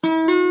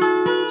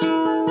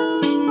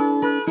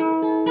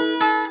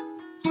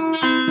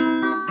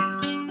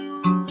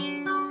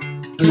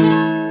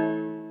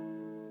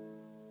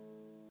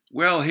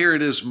here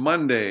it is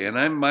Monday, and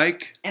I'm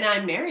Mike. And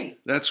I'm Mary.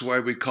 That's why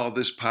we call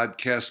this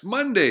podcast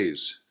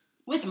Mondays.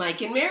 With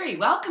Mike and Mary.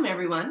 Welcome,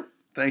 everyone.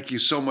 Thank you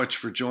so much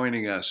for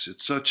joining us.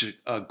 It's such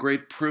a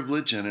great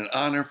privilege and an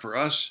honor for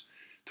us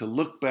to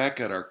look back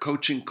at our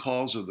coaching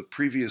calls of the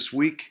previous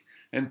week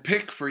and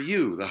pick for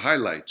you the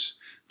highlights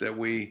that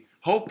we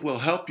hope will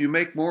help you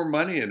make more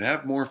money and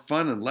have more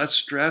fun and less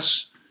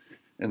stress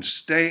and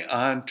stay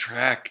on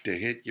track to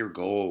hit your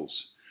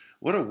goals.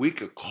 What a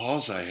week of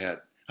calls I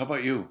had. How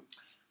about you?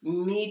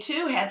 Me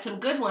too. Had some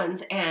good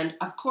ones. And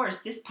of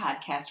course, this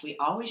podcast, we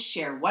always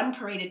share one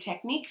parade of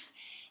techniques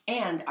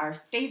and our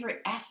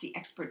favorite Ask the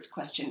Experts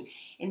question.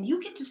 And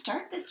you get to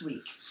start this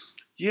week.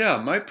 Yeah,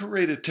 my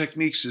parade of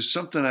techniques is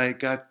something I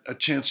got a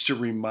chance to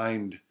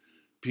remind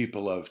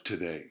people of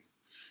today.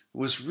 It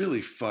was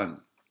really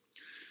fun.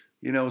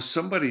 You know,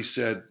 somebody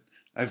said,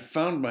 I've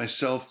found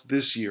myself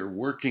this year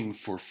working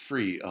for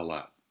free a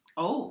lot.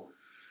 Oh.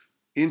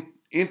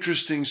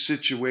 Interesting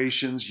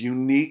situations,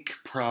 unique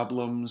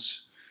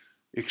problems,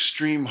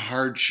 extreme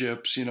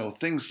hardships,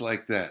 things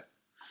like that.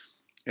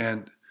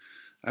 And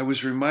I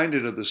was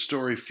reminded of the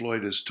story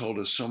Floyd has told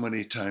us so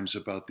many times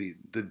about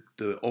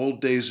the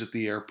old days at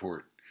the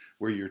airport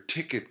where your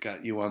ticket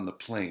got you on the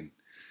plane.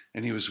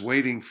 And he was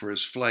waiting for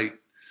his flight,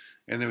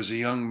 and there was a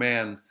young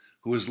man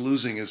who was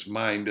losing his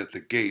mind at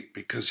the gate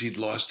because he'd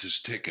lost his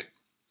ticket.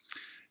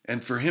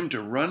 And for him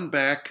to run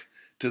back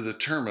to the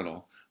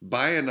terminal,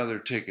 buy another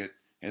ticket,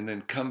 and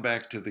then come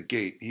back to the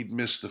gate, he'd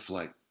missed the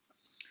flight.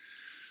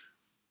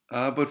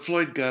 But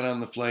Floyd got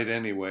on the flight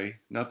anyway.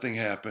 Nothing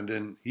happened,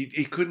 and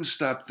he couldn't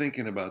stop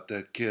thinking about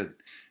that kid.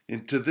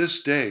 And to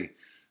this day,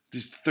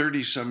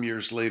 30-some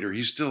years later,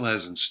 he still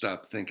hasn't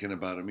stopped thinking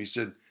about him. He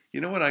said,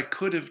 you know what I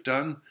could have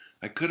done?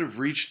 I could have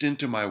reached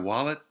into my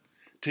wallet,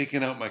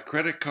 taken out my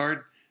credit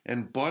card,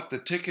 and bought the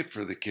ticket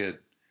for the kid.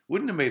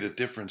 Wouldn't have made a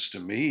difference to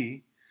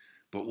me,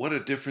 but what a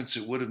difference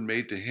it would have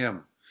made to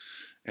him.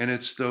 And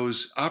it's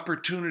those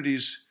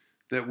opportunities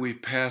that we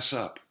pass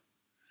up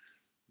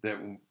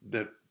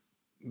that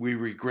we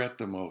regret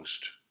the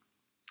most.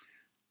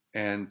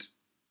 And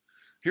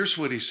here's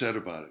what he said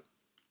about it.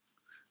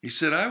 He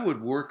said, I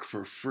would work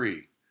for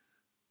free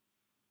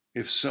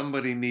if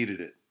somebody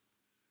needed it,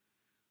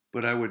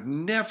 but I would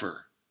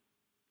never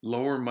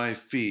lower my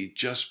fee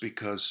just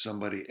because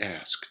somebody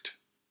asked.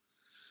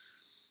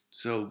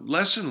 So,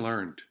 lesson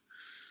learned.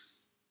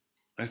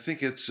 I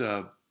think it's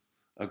a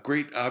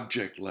great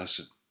object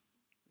lesson,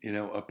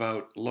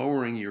 about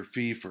lowering your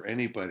fee for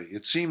anybody.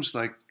 It seems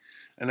like,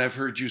 and I've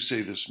heard you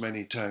say this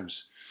many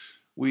times,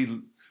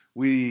 we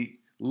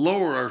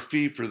lower our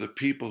fee for the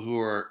people who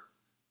are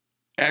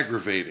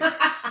aggravating,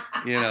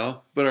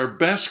 but our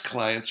best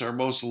clients, our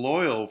most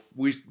loyal,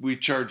 we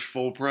charge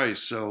full price.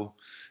 So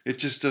it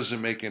just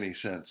doesn't make any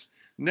sense.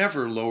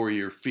 Never lower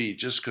your fee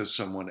just because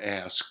someone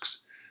asks.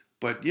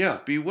 But yeah,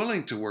 be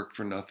willing to work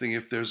for nothing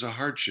if there's a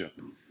hardship.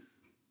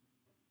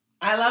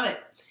 I love it.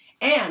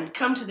 And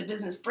come to the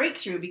business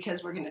breakthrough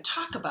because we're going to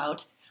talk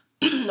about,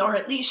 or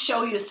at least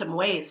show you some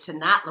ways to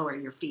not lower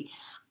your fee.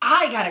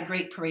 I got a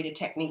great parade of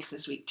techniques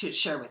this week to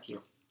share with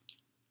you.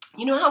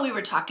 You know how we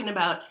were talking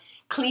about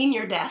clean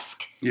your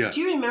desk? Yeah.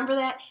 Do you remember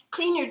that?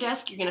 Clean your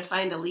desk, you're going to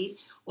find a lead.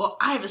 Well,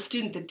 I have a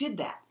student that did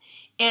that.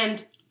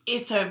 And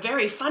it's a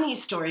very funny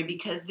story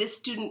because this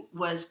student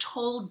was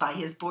told by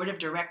his board of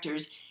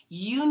directors,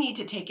 you need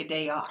to take a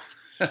day off.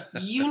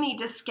 You need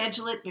to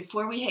schedule it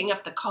before we hang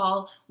up the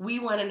call. We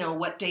want to know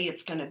what day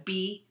it's going to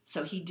be.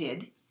 So he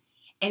did.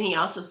 And he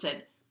also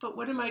said, but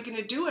what am I going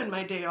to do on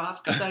my day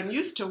off? Because I'm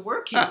used to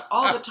working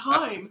all the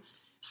time.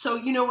 So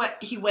you know what?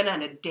 He went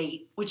on a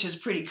date, which is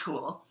pretty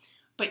cool.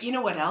 But you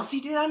know what else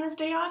he did on his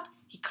day off?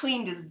 He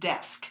cleaned his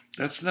desk.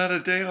 That's not a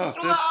day off.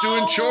 That's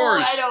doing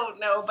chores. I don't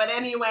know. But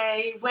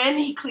anyway, when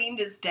he cleaned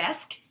his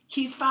desk,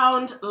 he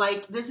found,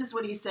 this is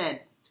what he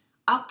said,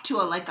 up to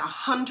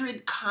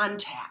 100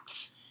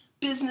 contacts.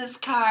 Business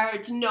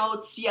cards,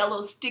 notes,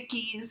 yellow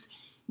stickies,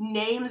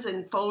 names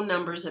and phone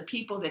numbers of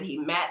people that he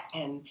met.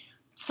 And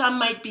some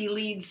might be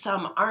leads,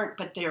 some aren't.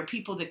 But they are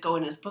people that go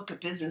in his book of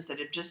business that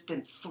have just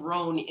been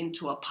thrown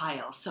into a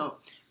pile. So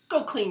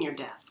go clean your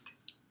desk.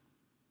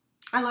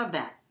 I love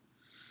that.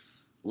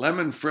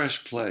 Lemon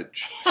Fresh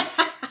Pledge.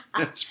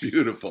 That's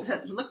beautiful.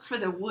 Look for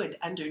the wood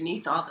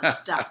underneath all the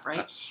stuff,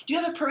 right? Do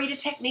you have a parade of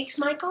techniques,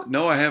 Michael?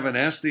 No, I haven't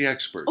asked the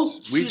experts. Oh,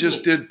 we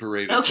just did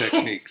parade of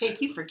techniques. Thank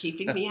you for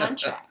keeping me on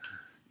track.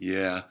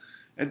 Yeah.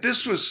 And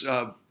this was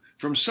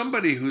from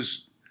somebody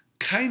who's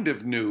kind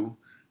of new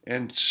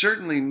and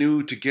certainly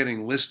new to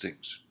getting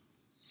listings.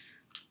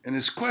 And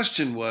his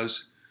question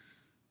was,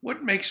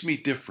 what makes me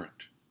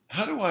different?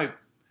 How do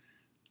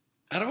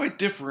I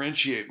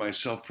differentiate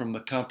myself from the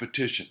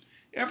competition?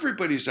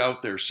 Everybody's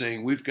out there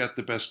saying we've got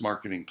the best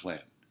marketing plan.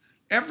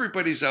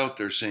 Everybody's out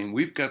there saying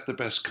we've got the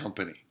best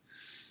company.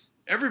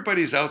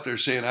 Everybody's out there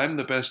saying I'm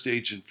the best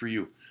agent for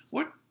you.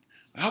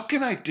 How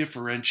can I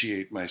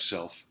differentiate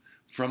myself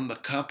from the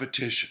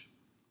competition?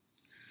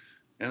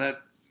 And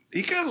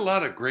he got a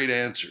lot of great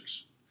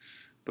answers.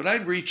 But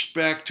I'd reached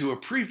back to a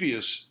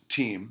previous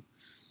team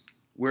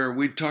where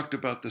we talked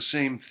about the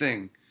same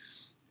thing.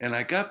 And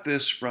I got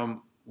this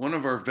from one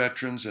of our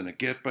veterans and a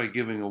Get by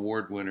Giving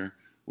award winner,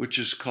 which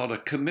is called a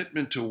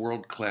commitment to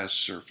world-class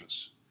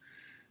service.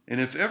 And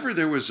if ever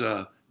there was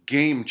a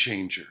game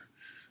changer,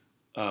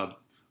 a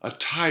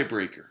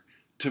tiebreaker,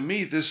 to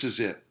me, this is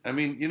it. I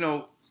mean,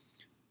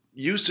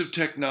 use of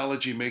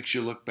technology makes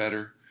you look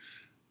better.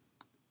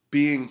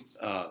 Being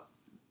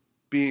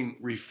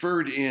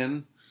referred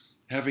in,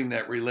 having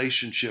that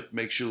relationship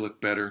makes you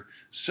look better.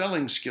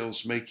 Selling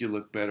skills make you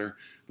look better.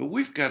 But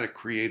we've got to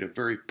create a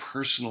very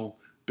personal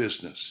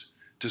business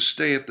to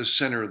stay at the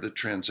center of the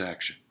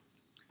transaction.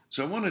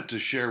 So I wanted to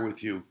share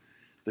with you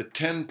the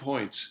 10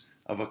 points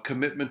of a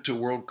commitment to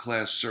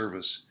world-class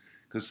service.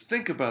 Because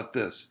think about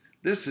this.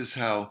 This is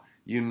how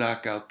you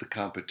knock out the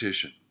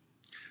competition.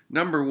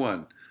 Number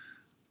 1,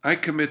 I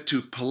commit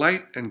to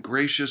polite and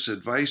gracious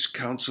advice,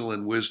 counsel,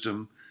 and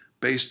wisdom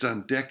based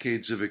on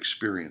decades of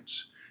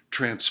experience,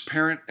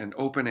 transparent and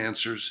open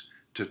answers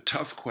to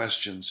tough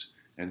questions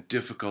and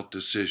difficult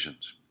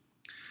decisions.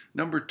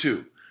 Number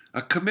 2,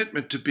 a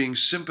commitment to being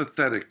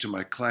sympathetic to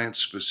my client's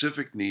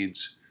specific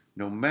needs,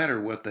 no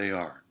matter what they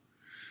are.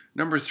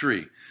 Number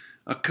 3,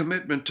 a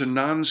commitment to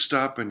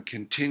nonstop and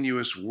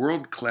continuous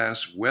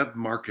world-class web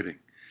marketing,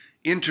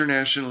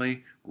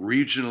 internationally,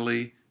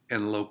 regionally,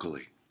 and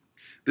locally.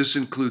 This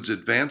includes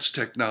advanced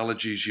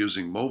technologies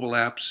using mobile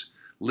apps,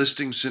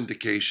 listing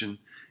syndication,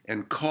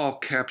 and call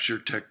capture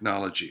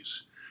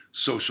technologies,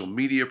 social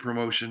media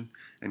promotion,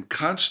 and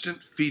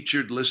constant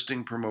featured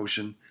listing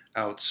promotion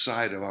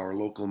outside of our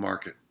local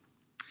market.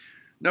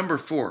 Number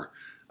 4,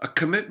 a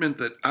commitment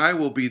that I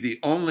will be the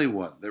only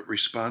one that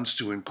responds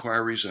to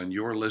inquiries on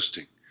your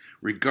listing,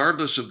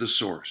 regardless of the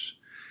source,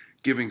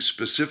 giving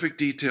specific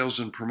details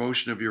and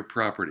promotion of your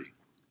property,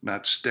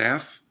 not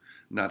staff,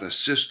 not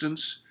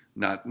assistants,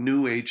 not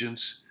new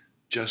agents,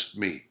 just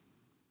me.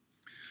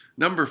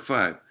 Number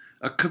 5,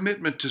 a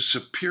commitment to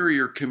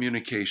superior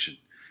communication,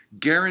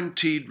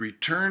 guaranteed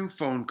return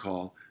phone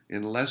call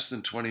in less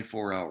than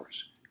 24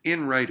 hours,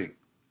 in writing.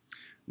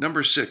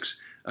 Number 6,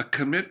 a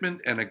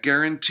commitment and a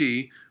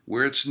guarantee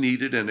where it's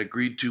needed and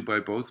agreed to by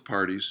both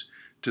parties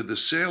to the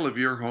sale of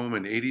your home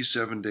in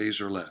 87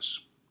 days or less,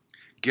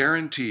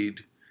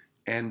 guaranteed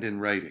and in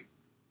writing.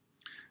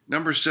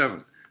 Number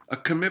 7, a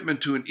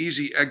commitment to an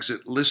easy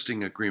exit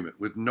listing agreement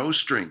with no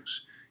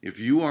strings. If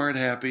you aren't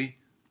happy,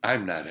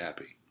 I'm not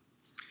happy.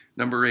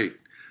 Number 8,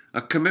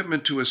 a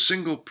commitment to a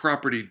single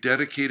property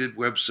dedicated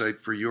website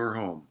for your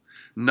home,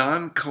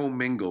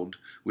 non-commingled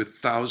with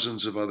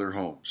thousands of other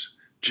homes,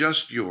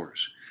 just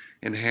yours,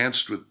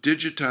 enhanced with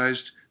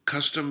digitized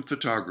custom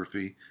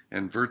photography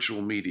and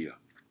virtual media,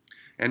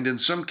 and in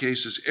some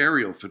cases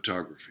aerial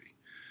photography.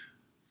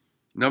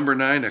 Number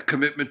 9, a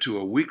commitment to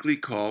a weekly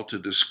call to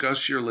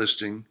discuss your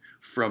listing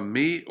from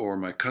me or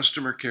my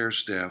customer care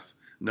staff,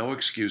 no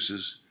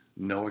excuses,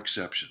 no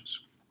exceptions.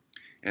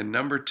 And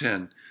number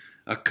 10,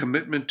 a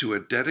commitment to a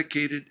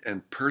dedicated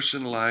and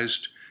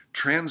personalized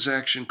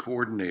transaction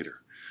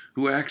coordinator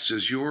who acts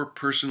as your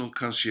personal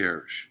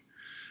concierge,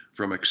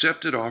 from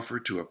accepted offer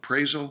to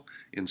appraisal,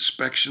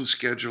 inspection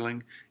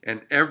scheduling,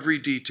 and every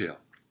detail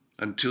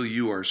until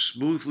you are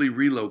smoothly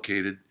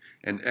relocated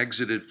and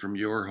exited from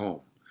your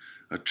home.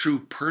 A true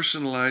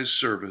personalized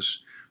service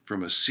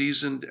from a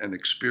seasoned and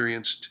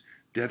experienced,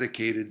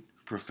 dedicated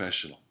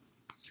professional.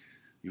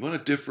 You want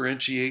to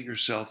differentiate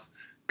yourself?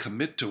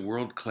 Commit to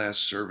world-class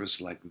service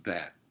like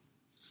that.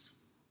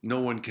 No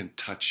one can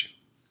touch you.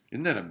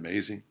 Isn't that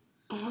amazing?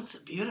 Oh, it's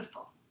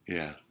beautiful.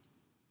 Yeah.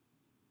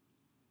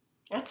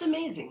 That's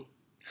amazing.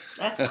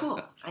 That's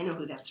cool. I know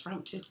who that's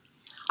from, too.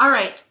 All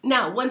right.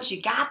 Now, once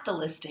you got the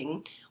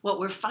listing, what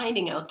we're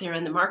finding out there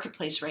in the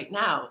marketplace right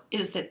now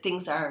is that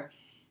things are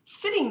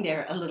sitting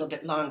there a little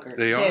bit longer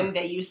than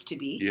they used to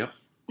be. Yep.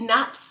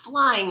 Not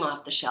flying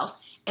off the shelf.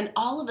 And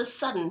all of a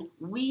sudden,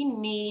 we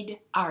need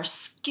our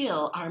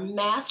skill, our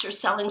master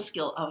selling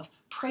skill of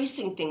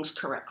pricing things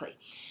correctly.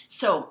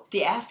 So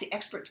the Ask the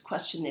Experts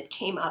question that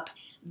came up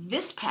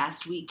this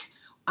past week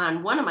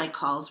on one of my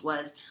calls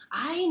was,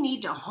 I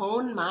need to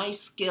hone my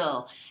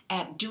skill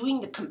at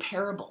doing the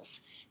comparables,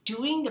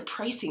 doing the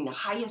pricing, the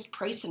highest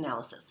price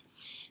analysis.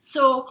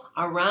 So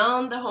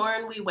around the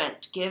horn we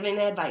went, giving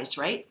advice,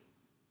 right?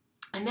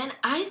 And then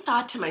I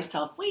thought to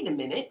myself, wait a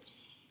minute,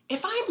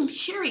 if I'm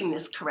hearing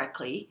this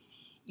correctly,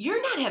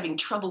 you're not having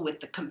trouble with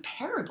the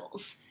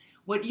comparables.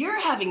 What you're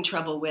having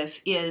trouble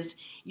with is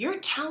you're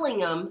telling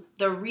them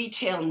the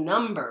retail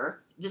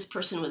number. This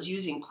person was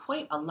using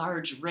quite a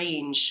large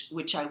range,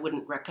 which I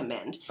wouldn't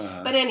recommend.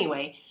 But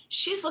anyway,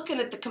 she's looking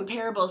at the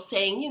comparables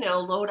saying,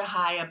 low to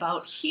high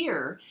about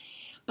here.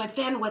 But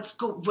then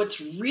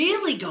what's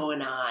really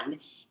going on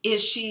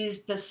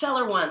is the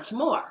seller wants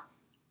more.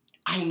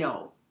 I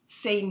know.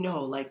 Say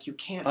no like you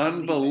can't.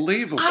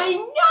 Unbelievable. I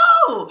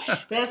know.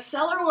 The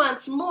seller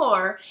wants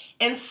more,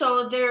 and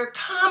so they're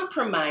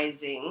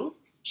compromising.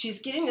 She's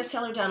getting the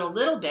seller down a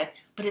little bit,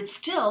 but it's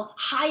still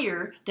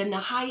higher than the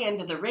high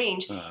end of the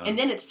range, and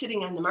then it's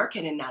sitting on the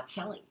market and not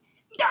selling.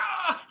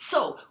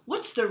 So,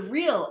 what's the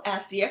real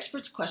Ask the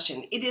Experts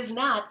question? It is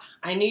not,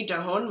 I need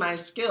to hone my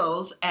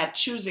skills at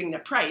choosing the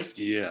price.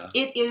 Yeah.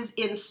 It is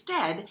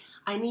instead,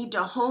 I need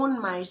to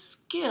hone my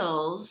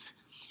skills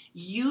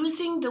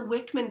using the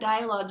Wickman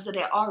dialogues that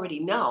I already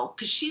know,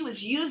 because she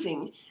was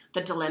using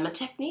the dilemma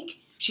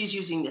technique. She's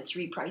using the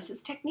three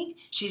prices technique.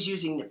 She's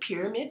using the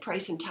pyramid,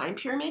 price and time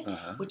pyramid.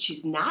 Uh-huh. What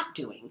she's not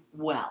doing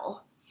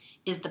well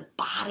is the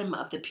bottom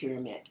of the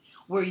pyramid,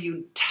 where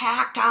you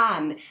tack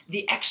on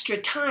the extra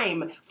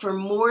time for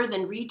more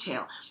than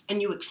retail,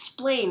 and you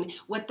explain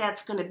what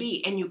that's going to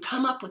be, and you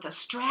come up with a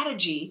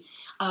strategy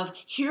of,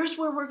 here's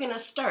where we're going to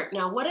start.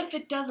 Now, what if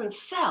it doesn't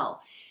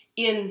sell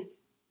in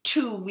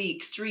 2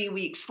 weeks, 3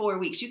 weeks, 4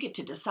 weeks? You get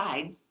to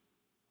decide.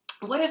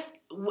 What if,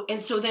 and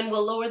so then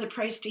we'll lower the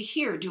price to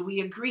here. Do we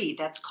agree?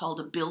 That's called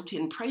a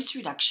built-in price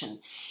reduction.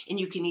 And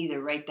you can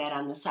either write that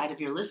on the side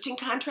of your listing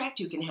contract.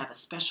 You can have a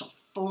special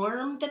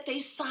form that they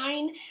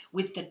sign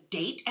with the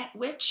date at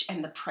which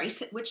and the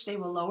price at which they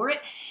will lower it,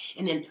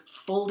 and then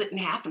fold it in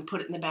half and put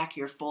it in the back of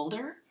your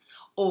folder.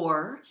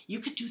 Or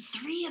you could do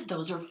 3 of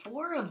those or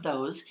 4 of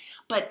those,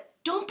 but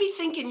don't be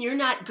thinking you're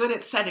not good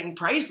at setting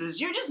prices.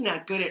 You're just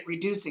not good at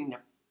reducing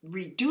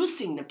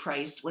the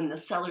price when the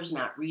seller's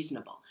not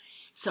reasonable.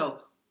 So,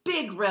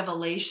 big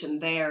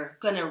revelation there,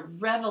 going to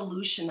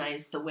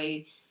revolutionize the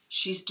way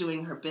she's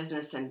doing her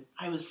business, and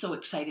I was so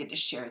excited to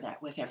share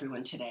that with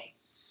everyone today.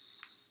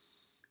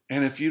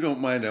 And if you don't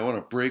mind, I want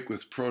to break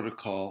with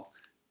protocol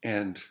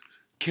and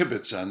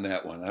kibitz on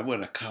that one. I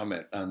want to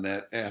comment on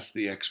that Ask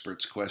the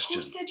Experts question.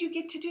 Who said you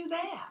get to do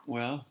that?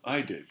 Well,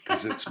 I did,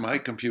 because it's my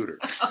computer.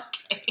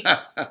 Okay.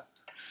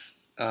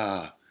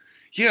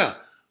 Yeah,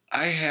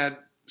 I had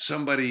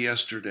somebody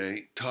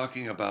yesterday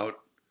talking about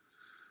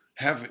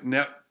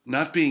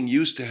not being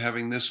used to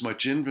having this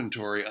much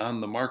inventory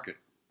on the market,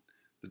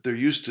 that they're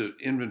used to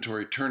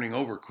inventory turning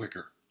over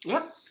quicker.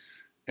 Yep.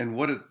 And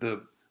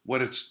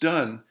what it's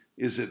done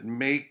is it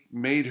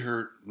made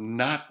her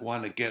not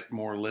want to get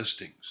more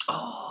listings.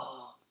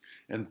 Oh.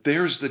 And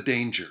there's the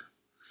danger.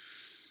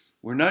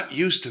 We're not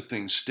used to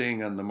things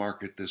staying on the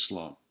market this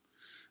long.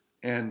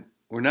 And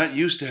we're not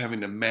used to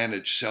having to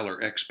manage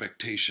seller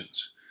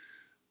expectations,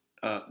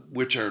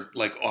 which are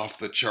like off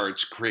the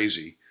charts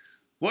crazy.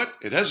 What?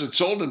 It hasn't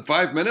sold in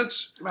 5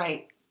 minutes?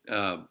 Right.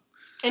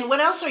 And what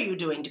else are you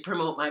doing to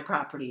promote my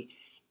property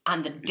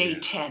on the day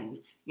 10?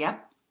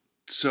 Yep.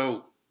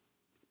 So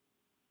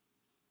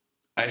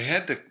I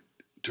had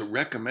to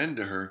recommend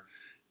to her,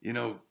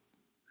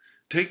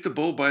 take the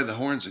bull by the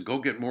horns and go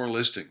get more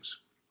listings.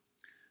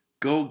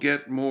 Go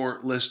get more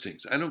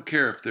listings. I don't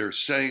care if they're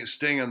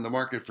staying on the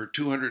market for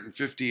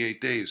 258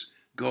 days.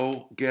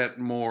 Go get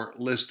more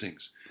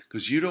listings,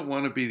 because you don't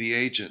want to be the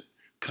agent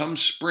come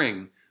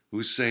spring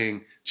who's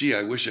saying, gee,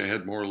 I wish I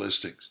had more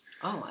listings.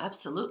 Oh,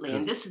 absolutely.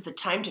 And this is the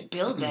time to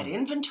build that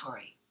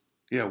inventory.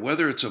 Yeah,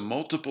 whether it's a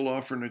multiple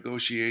offer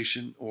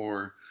negotiation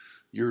or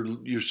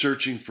you're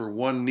searching for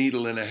one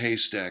needle in a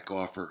haystack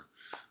offer,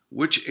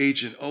 which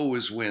agent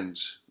always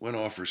wins when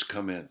offers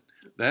come in?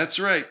 That's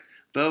right,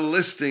 the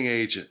listing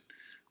agent.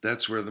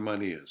 That's where the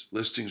money is.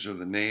 Listings are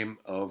the name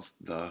of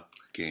the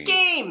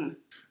game.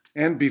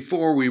 And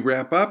before we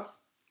wrap up,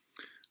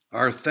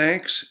 our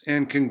thanks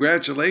and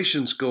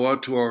congratulations go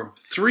out to our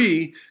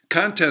 3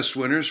 contest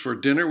winners for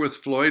Dinner with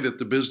Floyd at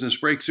the Business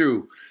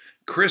Breakthrough: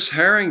 Chris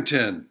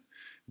Harrington,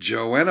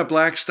 Joanna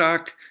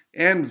Blackstock,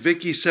 and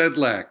Vicki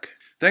Sedlak.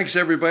 Thanks,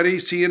 everybody.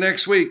 See you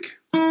next week.